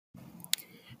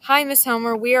Hi, Miss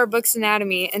Homer. We are Books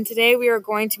Anatomy, and today we are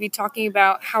going to be talking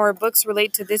about how our books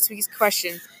relate to this week's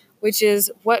question, which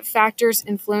is what factors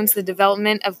influence the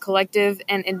development of collective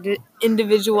and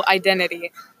individual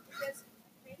identity?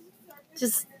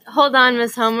 Just hold on,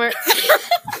 Miss Homer.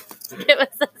 Give us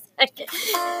a second.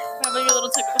 I'm having a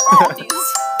little technical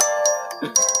difficulties.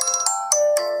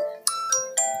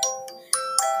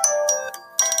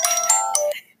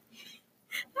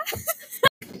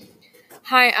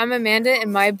 Hi, I'm Amanda,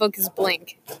 and my book is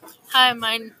Blink. Hi,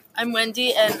 I'm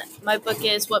Wendy, and my book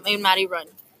is What Made Maddie Run.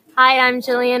 Hi, I'm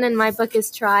Jillian, and my book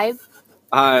is Tribe.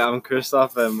 Hi, I'm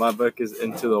Christoph, and my book is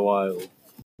Into the Wild.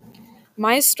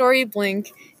 My story,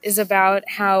 Blink, is about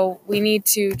how we need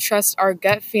to trust our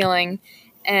gut feeling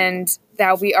and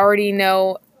that we already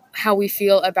know how we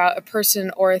feel about a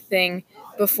person or a thing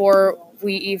before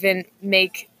we even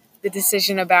make the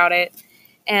decision about it.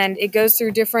 And it goes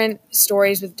through different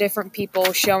stories with different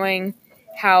people showing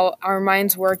how our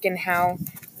minds work and how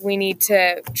we need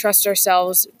to trust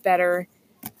ourselves better.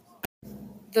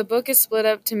 The book is split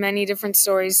up to many different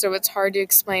stories, so it's hard to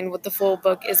explain what the full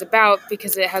book is about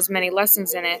because it has many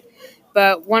lessons in it.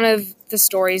 But one of the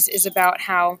stories is about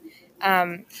how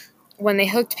when they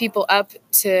hooked people up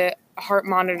to a heart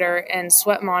monitor and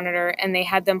sweat monitor and they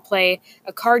had them play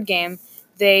a card game,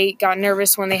 they got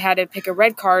nervous when they had to pick a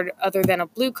red card other than a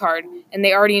blue card, and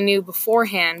they already knew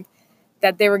beforehand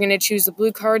that they were going to choose the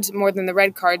blue cards more than the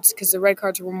red cards because the red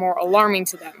cards were more alarming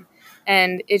to them.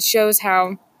 And it shows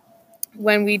how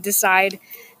when we decide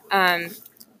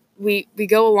we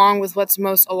go along with what's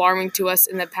most alarming to us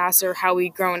in the past or how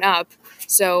we've grown up.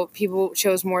 So people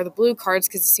chose more of the blue cards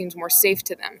because it seems more safe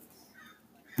to them.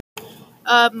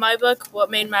 My book, What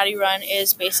Made Maddie Run,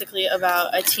 is basically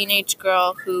about a teenage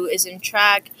girl who is in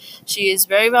track. She is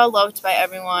very well loved by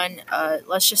everyone.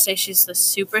 Let's just say she's the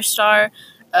superstar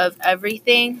of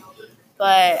everything.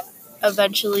 But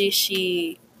eventually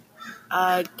she,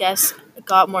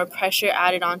 got more pressure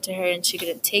added onto her and she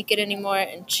couldn't take it anymore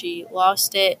and she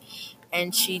lost it.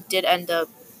 And she did end up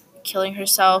killing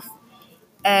herself.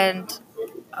 And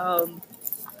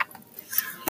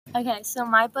Okay, so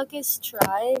my book is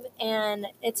Tribe, and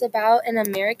it's about an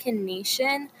American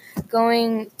nation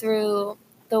going through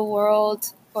the world,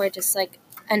 or just like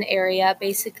an area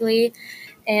basically,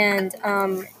 and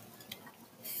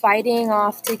fighting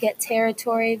off to get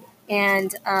territory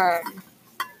and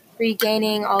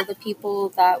regaining all the people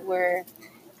that were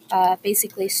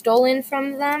basically stolen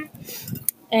from them.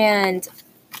 And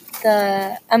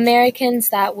the Americans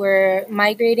that were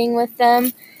migrating with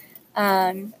them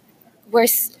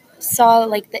saw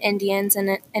like the Indians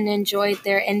and enjoyed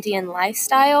their Indian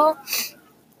lifestyle.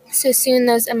 So soon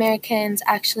those Americans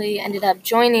actually ended up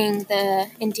joining the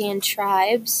Indian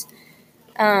tribes.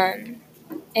 And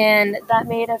that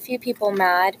made a few people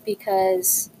mad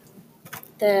because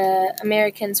the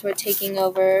Americans were taking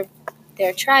over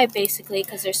their tribe basically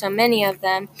because there's so many of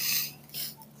them.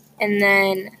 And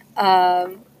then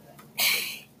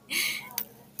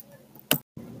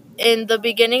in the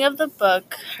beginning of the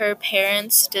book, her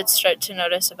parents did start to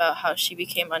notice about how she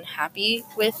became unhappy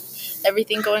with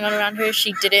everything going on around her.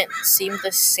 She didn't seem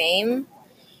the same,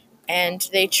 and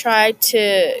they tried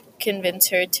to convince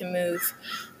her to move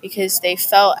because they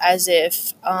felt as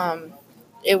if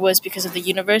it was because of the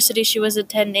university she was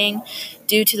attending,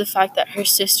 due to the fact that her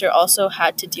sister also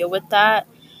had to deal with that.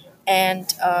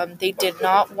 And they did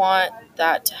not want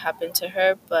that to happen to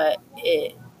her, but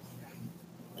it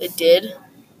did.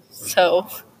 So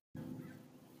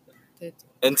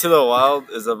Into the Wild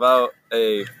is about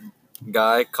a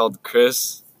guy called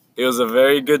Chris. He was a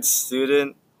very good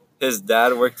student. His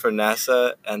dad worked for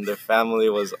NASA, and their family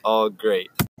was all great.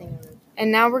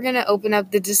 And now we're going to open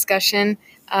up the discussion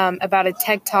about a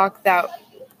TED Talk that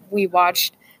we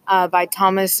watched by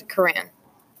Thomas Curran.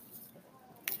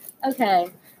 Okay,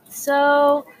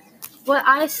 so what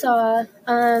I saw,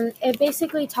 it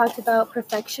basically talked about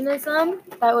perfectionism.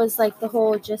 That was like the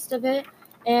whole gist of it.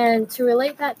 And to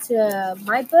relate that to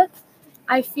my book,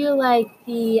 I feel like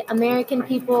the American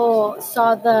people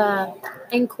saw the,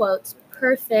 in quotes,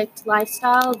 perfect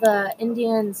lifestyle the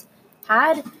Indians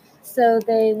had. So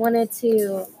they wanted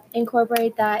to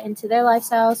incorporate that into their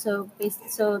lifestyle. So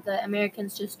the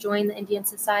Americans just joined the Indian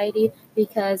society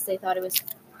because they thought it was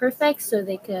perfect so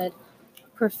they could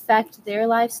perfect their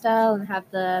lifestyle and have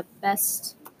the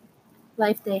best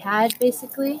life they had,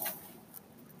 basically.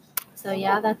 So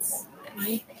yeah, that's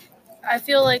mine. I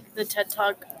feel like the TED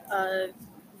Talk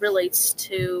relates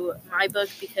to my book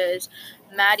because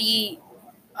Maddie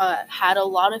had a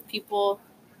lot of people.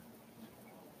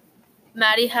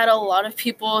 Maddie had a lot of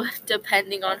people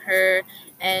depending on her,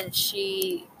 and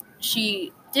she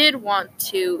did want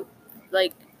to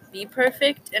like be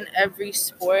perfect in every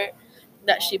sport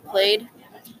that she played,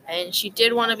 and she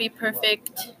did want to be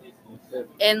perfect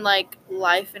in like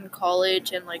life in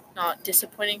college and like not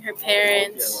disappointing her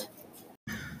parents.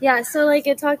 Yeah, so like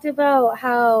it talked about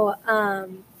how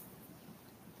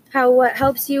what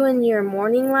helps you in your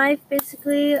morning life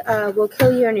basically will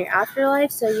kill you in your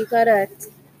afterlife. So you gotta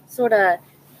sort of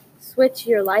switch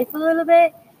your life a little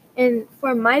bit. And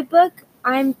for my book,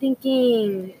 I'm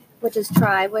thinking, which is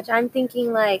Tribe, which I'm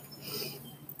thinking like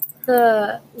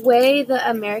the way the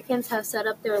Americans have set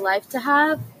up their life to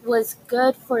have was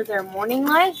good for their morning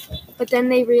life, but then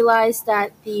they realized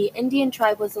that the Indian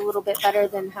tribe was a little bit better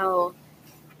than how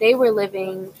they were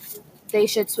living. They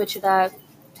should switch it up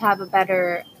to have a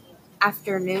better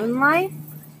afternoon life,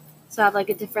 so have like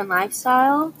a different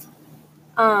lifestyle.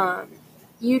 Um,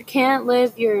 you can't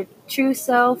live your true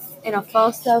self in a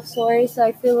false self story. So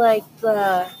I feel like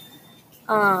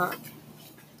um,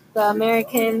 the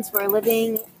Americans were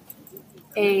living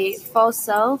a false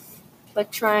self,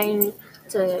 but trying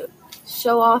to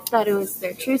show off that it was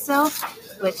their true self,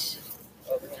 which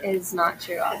is not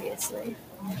true, obviously.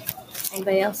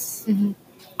 Anybody else?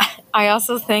 I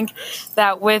also think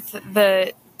that with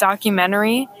the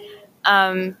documentary,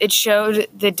 it showed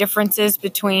the differences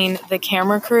between the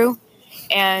camera crew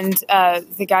and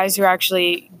the guys who are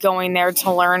actually going there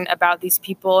to learn about these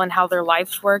people and how their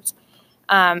lives worked.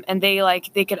 And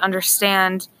they could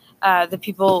understand the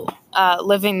people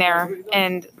living there,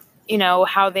 and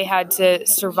how they had to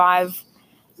survive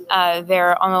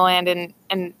there on the land,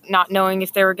 and not knowing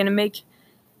if they were going to make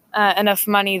enough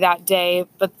money that day.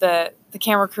 But the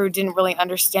camera crew didn't really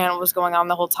understand what was going on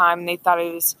the whole time, and they thought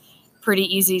it was pretty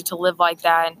easy to live like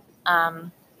that.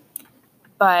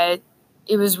 But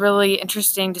it was really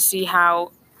interesting to see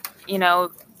how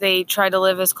they try to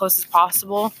live as close as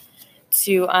possible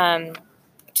to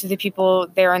the people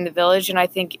there in the village. And I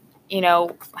think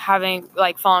having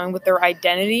like following with their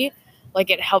identity, like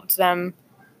it helped them,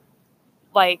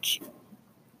 like,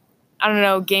 I don't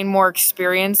know, gain more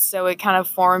experience. So it kind of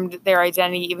formed their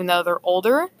identity even though they're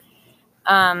older.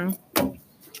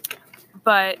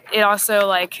 But it also,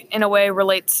 like, in a way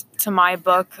relates to my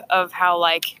book of how,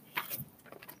 like,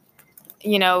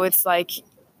 it's like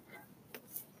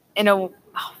in a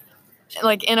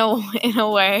in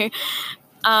a way,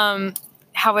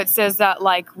 how it says that,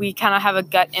 like, we kind of have a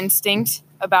gut instinct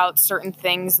about certain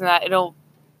things, and that it'll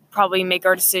probably make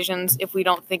our decisions if we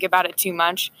don't think about it too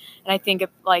much. And I think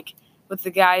like with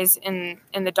the guys in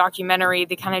the documentary,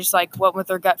 they kind of just like went with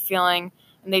their gut feeling,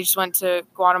 and they just went to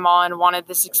Guatemala and wanted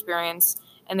this experience,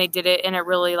 and they did it, and it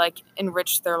really like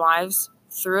enriched their lives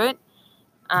through it.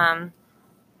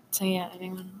 So yeah,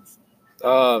 anyone else?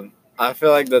 I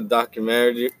feel like the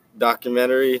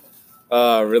documentary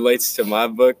relates to my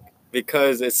book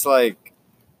because it's like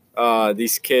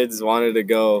these kids wanted to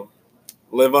go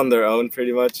live on their own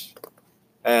pretty much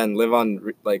and live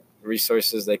on like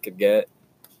resources they could get.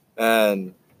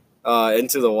 And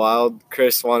Into the Wild,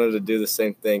 Chris wanted to do the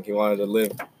same thing. He wanted to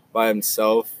live by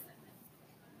himself.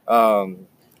 So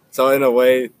in a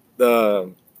way,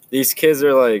 these kids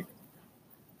are like,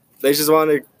 they just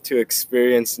wanted to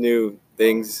experience new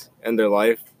things in their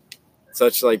life.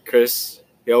 Such like Chris,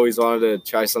 he always wanted to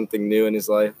try something new in his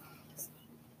life.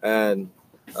 And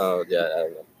yeah, I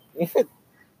don't know.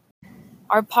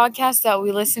 Our podcast that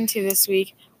we listened to this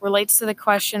week relates to the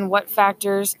question, what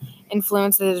factors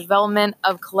influence the development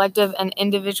of collective and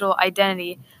individual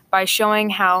identity, by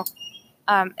showing how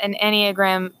an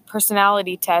Enneagram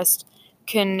personality test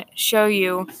can show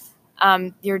you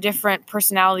your different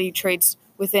personality traits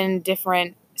within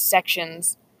different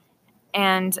sections.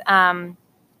 And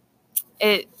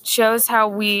it shows how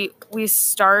we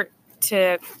start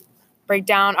to break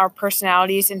down our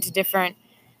personalities into different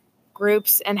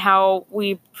groups, and how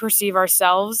we perceive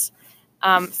ourselves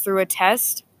through a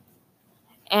test.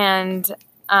 And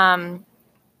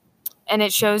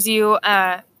it shows you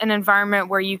an environment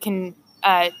where you can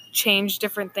change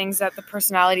different things that the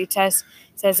personality test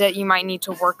says that you might need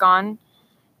to work on.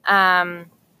 And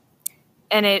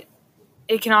it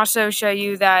can also show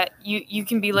you that you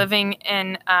can be living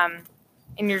in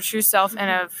your true self in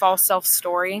a false self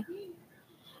story.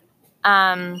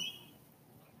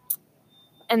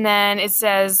 And then it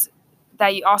says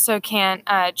that you also can't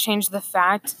change the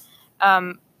fact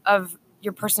of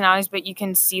your personalities, but you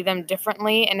can see them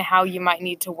differently and how you might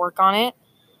need to work on it.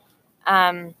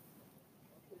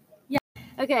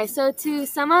 Okay, so to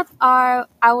sum up our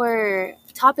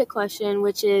topic question,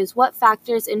 which is what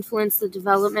factors influence the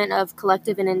development of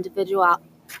collective and individual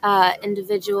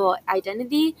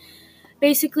identity,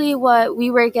 basically what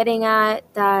we were getting at,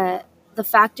 that the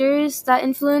factors that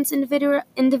influence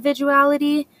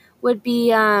individuality would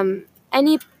be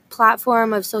any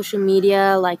platform of social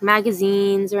media, like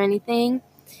magazines or anything,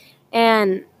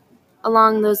 and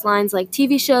along those lines, like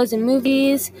TV shows and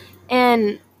movies.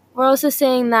 And we're also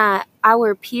saying that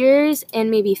our peers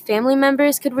and maybe family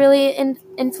members could really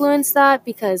influence that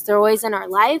because they're always in our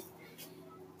life.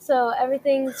 So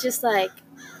everything's just like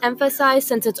emphasized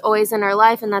since it's always in our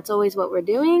life and that's always what we're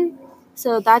doing.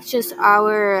 So that's just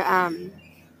our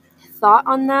thought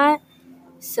on that.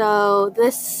 So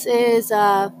this is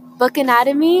Book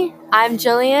Anatomy. I'm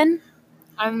Jillian.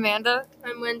 I'm Amanda.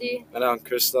 I'm Wendy. And I'm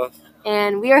Christoph.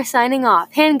 And we are signing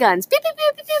off. Handguns. Beep, beep,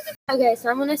 beep, beep, beep. Okay, so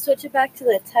I'm going to switch it back to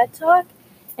the TED Talk,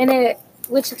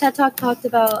 which the TED Talk talked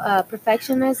about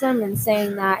perfectionism and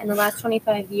saying that in the last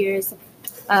 25 years,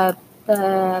 the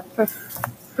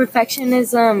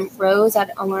perfectionism rose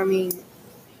at alarming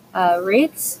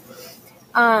rates.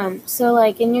 So,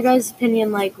 like, in your guys'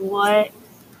 opinion, like, why,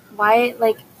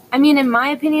 like, I mean, in my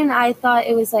opinion, I thought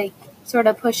it was, like, sort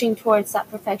of pushing towards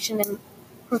that perfectionism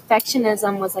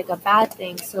was, like, a bad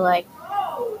thing. So, like,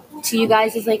 to you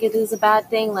guys, is like, it is a bad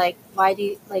thing? Like, why do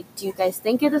you guys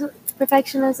think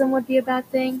perfectionism would be a bad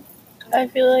thing? I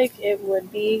feel like it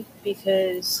would be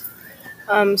because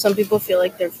some people feel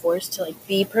like they're forced to like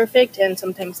be perfect, and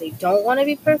sometimes they don't want to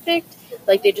be perfect.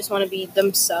 Like they just want to be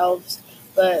themselves.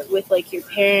 But with like your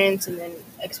parents and then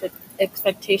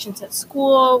expectations at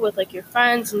school, with like your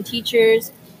friends and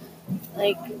teachers,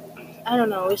 like I don't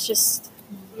know. It's just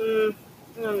I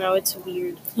don't know. It's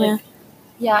weird. Yeah. Like,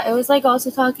 Yeah, it was like also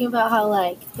talking about how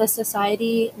like the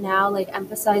society now like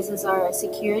emphasizes our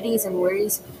securities and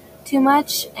worries too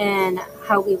much and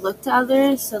how we look to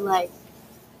others. So like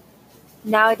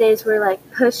nowadays we're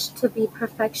like pushed to be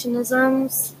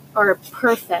perfectionisms or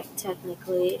perfect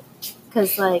technically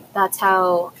because like that's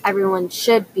how everyone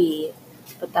should be,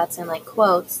 but that's in like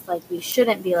quotes, like we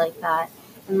shouldn't be like that.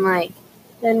 And like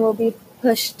then we'll be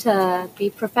pushed to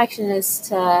be perfectionists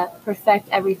to perfect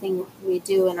everything we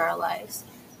do in our lives.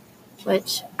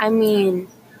 Which, I mean,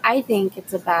 I think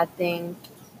it's a bad thing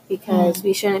because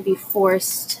we shouldn't be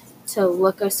forced to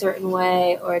look a certain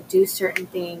way or do certain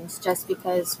things just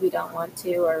because we don't want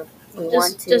to or we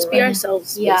want to. just be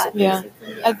ourselves. Yeah. Yeah.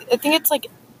 I think it's like,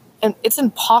 it's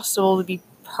impossible to be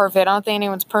perfect. I don't think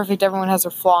anyone's perfect. Everyone has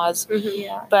their flaws.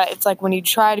 Yeah. But it's like when you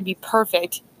try to be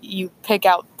perfect, you pick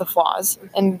out the flaws.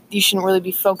 And you shouldn't really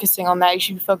be focusing on that. You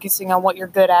should be focusing on what you're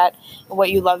good at and what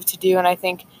you love to do. And I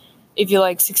think if you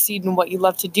like succeed in what you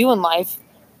love to do in life,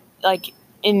 like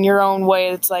in your own way,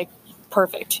 it's like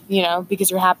perfect, you know,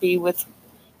 because you're happy with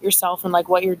yourself and like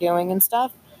what you're doing and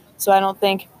stuff. So I don't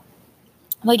think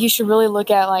like you should really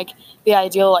look at like the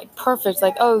ideal like perfect,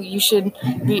 like, oh, you should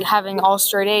be having all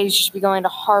straight A's, you should be going to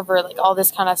Harvard, like all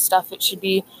this kind of stuff. It should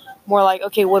be more like,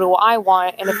 okay, what do I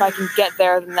want? And if I can get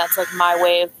there, then that's like my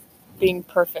way of being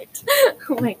perfect.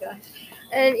 Oh my gosh.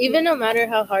 And even no matter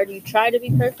how hard you try to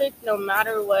be perfect, no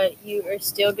matter what, you are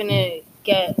still gonna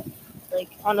get like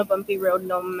on a bumpy road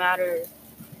no matter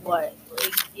what.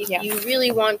 Like if you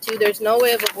really want to, there's no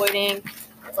way of avoiding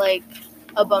like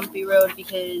a bumpy road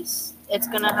because it's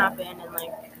gonna happen and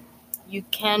like you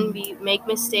can make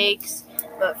mistakes,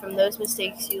 but from those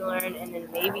mistakes you learn and then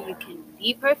maybe you can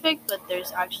be perfect, but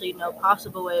there's actually no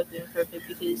possible way of being perfect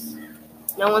because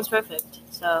no one's perfect.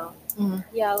 So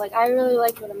Yeah, like I really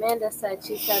liked what Amanda said.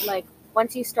 She said like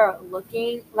once you start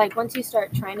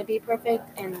trying to be perfect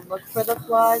and look for the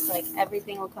flaws, like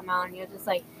everything will come out and you'll just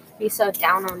like be so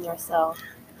down on yourself.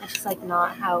 That's just like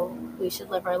not how we should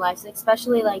live our lives,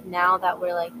 especially like now that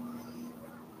we're like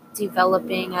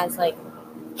developing as like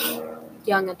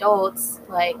young adults,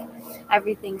 like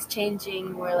everything's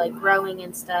changing, we're like growing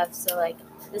and stuff, so like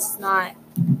it's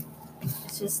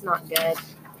just not good.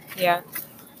 Yeah.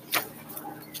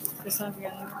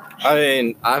 I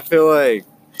mean, I feel like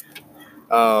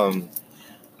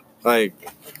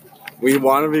we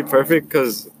want to be perfect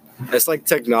because it's like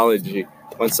technology.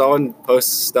 When someone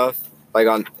posts stuff like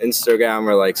on Instagram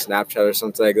or like Snapchat or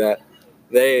something like that,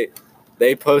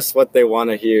 they post what they want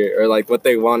to hear or like what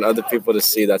they want other people to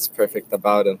see that's perfect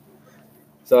about them.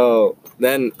 So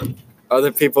then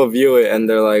other people view it and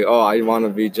they're like, oh, I want to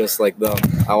be just like them.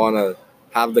 I want to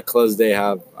have the clothes they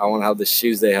have. I want to have the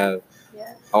shoes they have.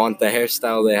 Yeah. I want the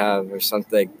hairstyle they have or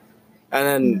something. And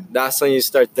then that's when you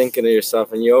start thinking to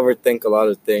yourself and you overthink a lot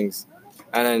of things.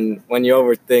 And then when you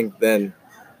overthink, then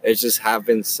it just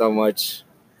happens so much.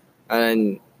 And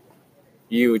then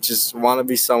you just want to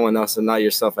be someone else and not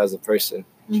yourself as a person.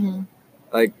 Mm-hmm.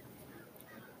 Like,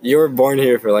 you were born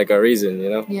here for like a reason, you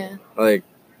know? Yeah. Like,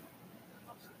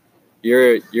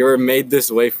 you're made this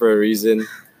way for a reason.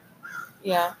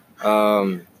 Yeah.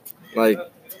 Like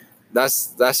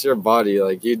that's your body.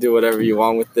 Like you do whatever you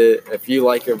want with it. If you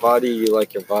like your body, you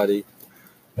like your body.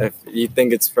 If you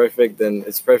think it's perfect, then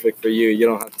it's perfect for you. You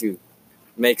don't have to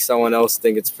make someone else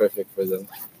think it's perfect for them.